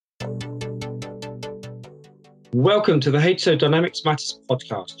Welcome to the HSO Dynamics Matters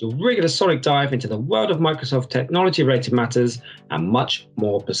podcast, your regular sonic dive into the world of Microsoft technology-related matters and much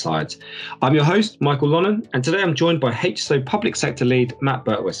more besides. I'm your host, Michael Lonnan, and today I'm joined by HSO Public Sector Lead, Matt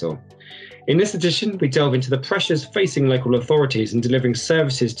Birtwistle. In this edition, we delve into the pressures facing local authorities in delivering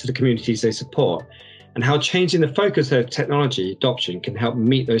services to the communities they support, and how changing the focus of technology adoption can help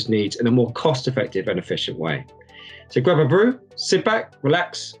meet those needs in a more cost-effective and efficient way. So grab a brew, sit back,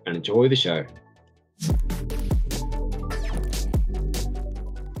 relax, and enjoy the show.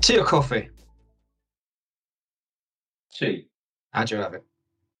 Tea or coffee? Tea. How'd you have it?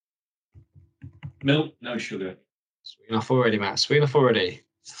 Milk, no sugar. Sweet enough already, Matt. Sweet enough already.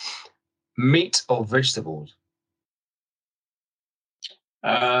 Meat or vegetables?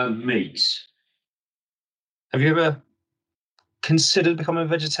 Meat. Have you ever considered becoming a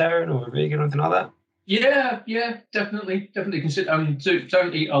vegetarian or a vegan or anything like that? Yeah, definitely consider.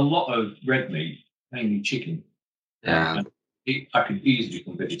 Don't eat a lot of red meat, mainly chicken. Yeah. I could easily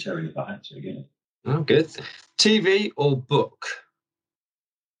become vegetarian if I had to again. Oh, good. TV or book?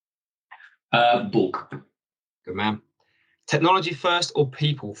 Book. Good man. Technology first or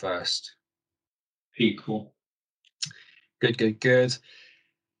people first? People. Good.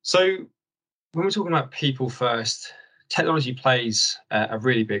 So when we're talking about people first, technology plays a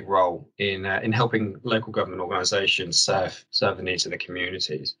really big role in helping local government organisations serve the needs of the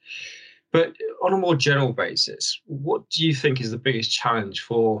communities. But on a more general basis, what do you think is the biggest challenge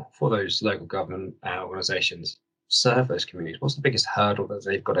for those local government organisations serve those communities? What's the biggest hurdle that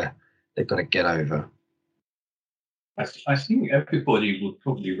they've got to get over? I think everybody would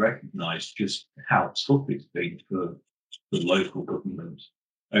probably recognise just how tough it's been for the local government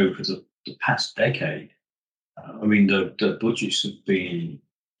over the past decade. The budgets have been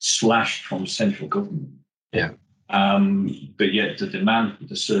slashed from central government. Yeah. But yet the demand for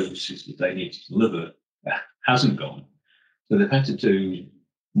the services that they need to deliver hasn't gone. So they've had to do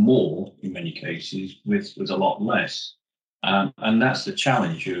more in many cases with a lot less. And that's the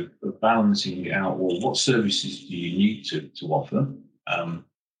challenge of balancing out, well, what services do you need to offer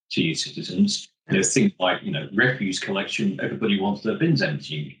to your citizens? Things like, refuse collection, everybody wants their bins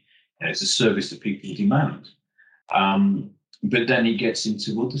emptying. It's a service that people demand. But then it gets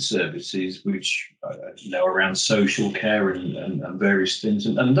into other services, which, around social care and various things.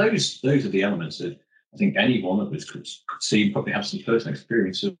 And those are the elements that I think any one of us could see, probably have some personal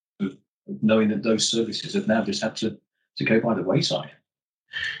experience of knowing that those services have now just had to go by the wayside.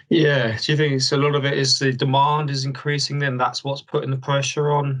 Yeah. Do you think a lot of it is the demand is increasing, then that's what's putting the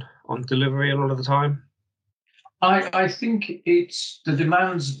pressure on delivery a lot of the time? I think it's the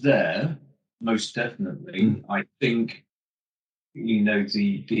demand's there, most definitely. I think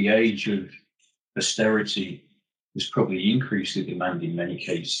the age of austerity has probably increased the demand in many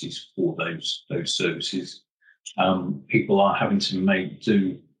cases for those services. People are having to make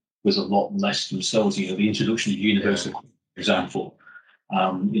do with a lot less themselves. The introduction of universal, for example,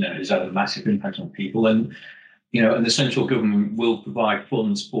 has had a massive impact on people. And and the central government will provide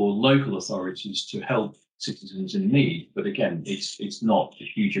funds for local authorities to help citizens in need. But again, it's not a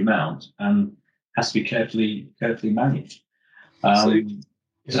huge amount and has to be carefully managed.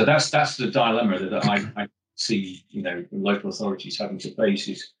 So that's the dilemma that I see, local authorities having to face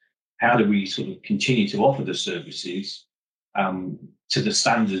is how do we sort of continue to offer the services to the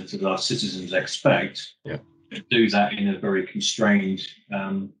standards that our citizens expect, do that in a very constrained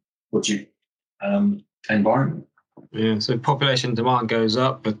budget environment. Yeah, so population demand goes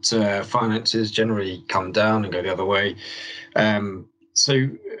up, but finances generally come down and go the other way. So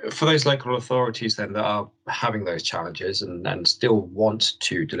for those local authorities then that are having those challenges and still want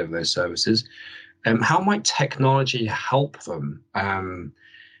to deliver those services, how might technology help them?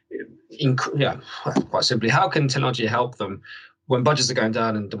 Quite simply, how can technology help them when budgets are going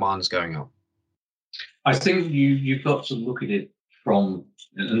down and demand is going up? I think you've got to look at it from,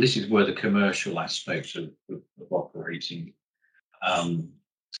 and this is where the commercial aspect of operating.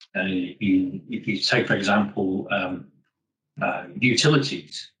 If you take, for example,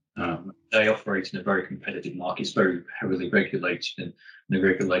 utilities, they operate in a very competitive market. It's very heavily regulated, and the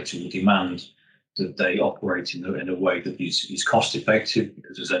regulator will demand that they operate in a way that is cost effective,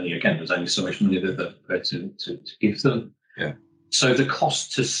 because there's only so much money that they're prepared to give them. Yeah. So the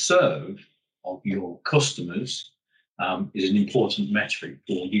cost to serve of your customers is an important metric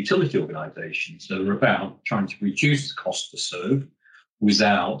for utility organisations. So they're about trying to reduce the cost to serve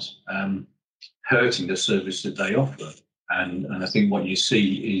without hurting the service that they offer. And I think what you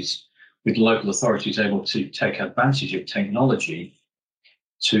see is with local authorities able to take advantage of technology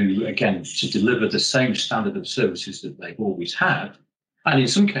to deliver the same standard of services that they've always had, And in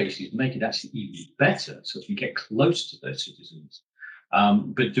some cases, make it actually even better so we get close to their citizens,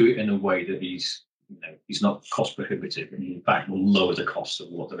 but do it in a way that is not cost prohibitive and in fact will lower the cost of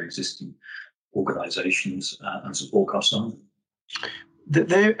what their existing organisations and support costs are.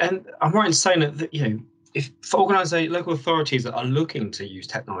 And I'm right in saying that if for local authorities that are looking to use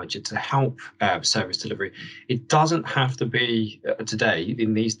technology to help service delivery, it doesn't have to be today,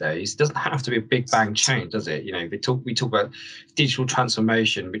 in these days, it doesn't have to be a big bang change, does it? We talk about digital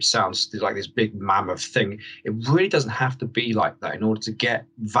transformation, which sounds like this big mammoth thing. It really doesn't have to be like that in order to get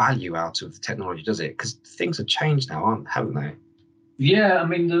value out of technology, does it? Because things have changed now, haven't they? Yeah, I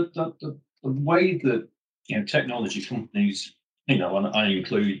mean the way that technology companies, and I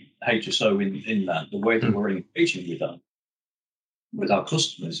include HSO in that, the way that we're engaging with our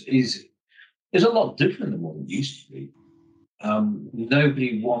customers is a lot different than what it used to be.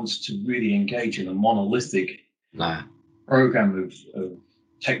 Nobody wants to really engage in a monolithic program of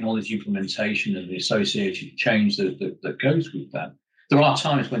technology implementation and the associated change that goes with that. There are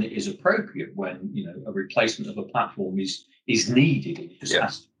times when it is appropriate, when a replacement of a platform is needed, and it just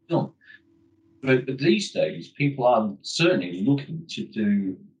has to be done. But these days, people are certainly looking to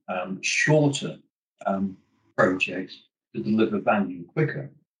do shorter projects to deliver value quicker.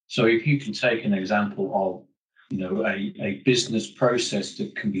 So if you can take an example of a business process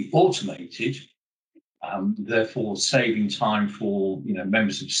that can be automated, therefore saving time for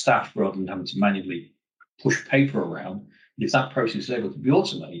members of staff rather than having to manually push paper around. If that process is able to be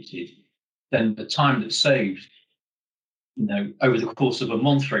automated, then the time that's saved, over the course of a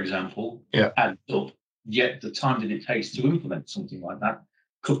month, for example, adds up. Yet the time that it takes to implement something like that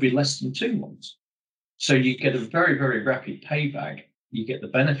could be less than 2 months. So you get a very, very rapid payback. You get the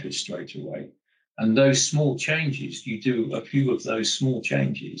benefits straight away. And those small changes, you do a few of those small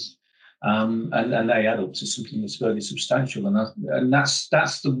changes, and they add up to something that's fairly substantial. And that's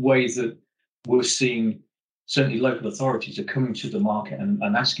the way that we're seeing certainly local authorities are coming to the market and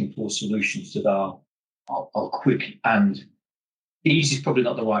asking for solutions that are quick and easy is probably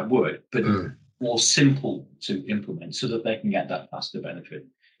not the right word, but more simple to implement so that they can get that faster benefit.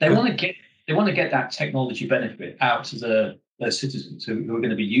 They want to get that technology benefit out to their citizens who are going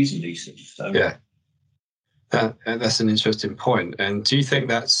to be using these things. So that's an interesting point. And do you think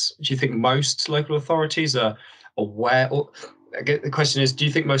most local authorities are aware? Or the question is, do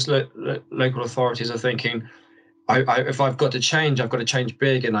you think most local authorities are thinking, if I've got to change, I've got to change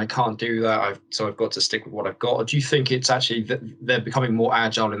big, and I can't do that, so I've got to stick with what I've got? Or do you think it's actually that they're becoming more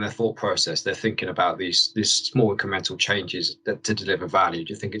agile in their thought process? They're thinking about these small incremental changes to deliver value.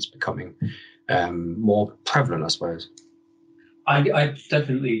 Do you think it's becoming more prevalent, I suppose? I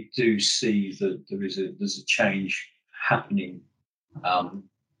definitely do see that there's a change happening,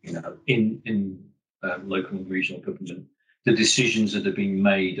 in local and regional government. The decisions that are being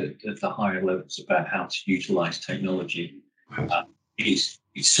made at the higher levels about how to utilise technology is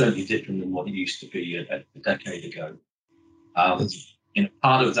certainly different than what it used to be a decade ago.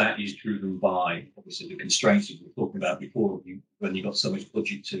 Part of that is driven by obviously the constraints that we were talking about before, when you got so much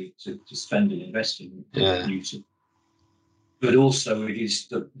budget to spend and invest in use. But also it is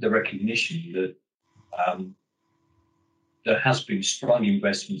the recognition that there has been strong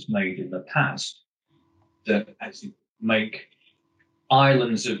investments made in the past that actually make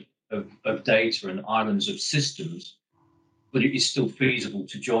islands of data and islands of systems, but it is still feasible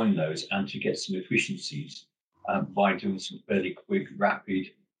to join those and to get some efficiencies by doing some fairly quick, rapid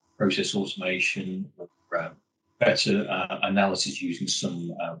process automation, or better analysis using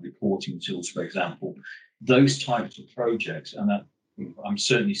some reporting tools, for example. Those types of projects, and I'm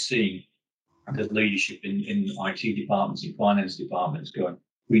certainly seeing the leadership in IT departments and finance departments going,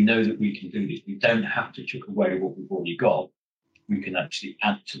 we know that we can do this. We don't have to chuck away what we've already got. We can actually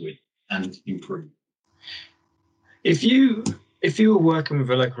add to it and improve. If you were working with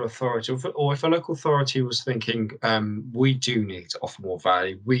a local authority, or if a local authority was thinking, we do need to offer more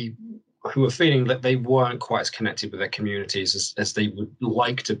value, who are feeling that they weren't quite as connected with their communities as they would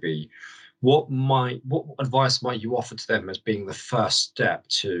like to be, what advice might you offer to them as being the first step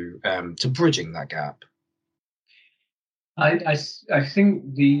to bridging that gap? I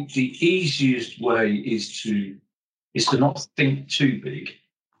think the easiest way is to not think too big.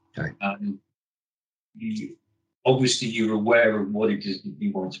 Okay. Obviously, you're aware of what it is that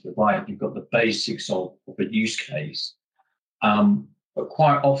you want to provide. You've got the basics of a use case, but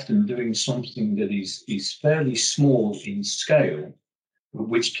quite often doing something that is fairly small in scale,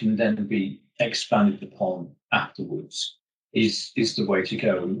 which can then be expanded upon afterwards, is the way to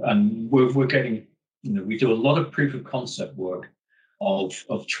go. And we're getting, we do a lot of proof of concept work of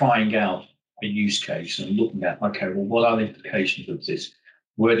trying out use case and looking at, okay, well, what are the implications of this?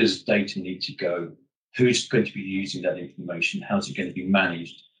 Where does data need to go? Who's going to be using that information? How's it going to be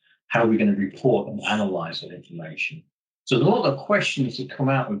managed? How are we going to report and analyze that information? So there's a lot of questions that come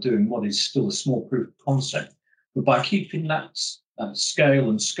out of doing what is still a small proof of concept, but by keeping that scale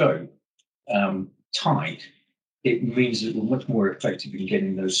and scope tight, it means that we're much more effective in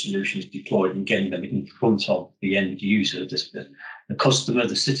getting those solutions deployed and getting them in front of the end user, the customer,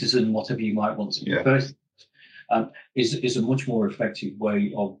 the citizen, whatever you might want to refer to, is a much more effective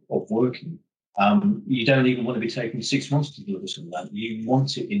way of working. You don't even want to be taking 6 months to deliver some of that. You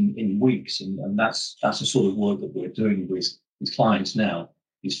want it in weeks, and that's the sort of work that we're doing with clients now.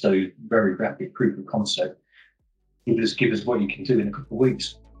 Is those very rapid proof of concept. Give us what you can do in a couple of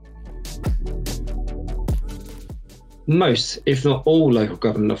weeks. Most, if not all, local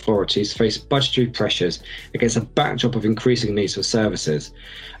government authorities face budgetary pressures against a backdrop of increasing needs for services.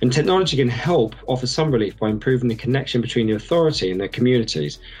 And technology can help offer some relief by improving the connection between the authority and their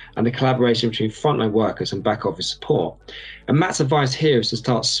communities and the collaboration between frontline workers and back office support. And Matt's advice here is to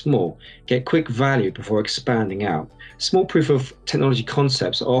start small, get quick value before expanding out. Small proof of technology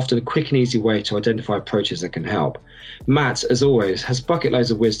concepts are often a quick and easy way to identify approaches that can help. Matt, as always, has bucket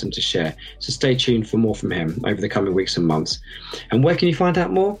loads of wisdom to share, so stay tuned for more from him over the coming weeks and months. And where can you find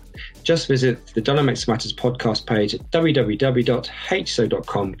out more? Just visit the Dynamics Matters podcast page at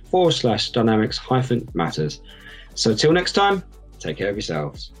www.hso.com/dynamics-matters. So till next time, take care of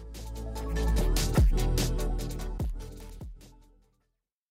yourselves.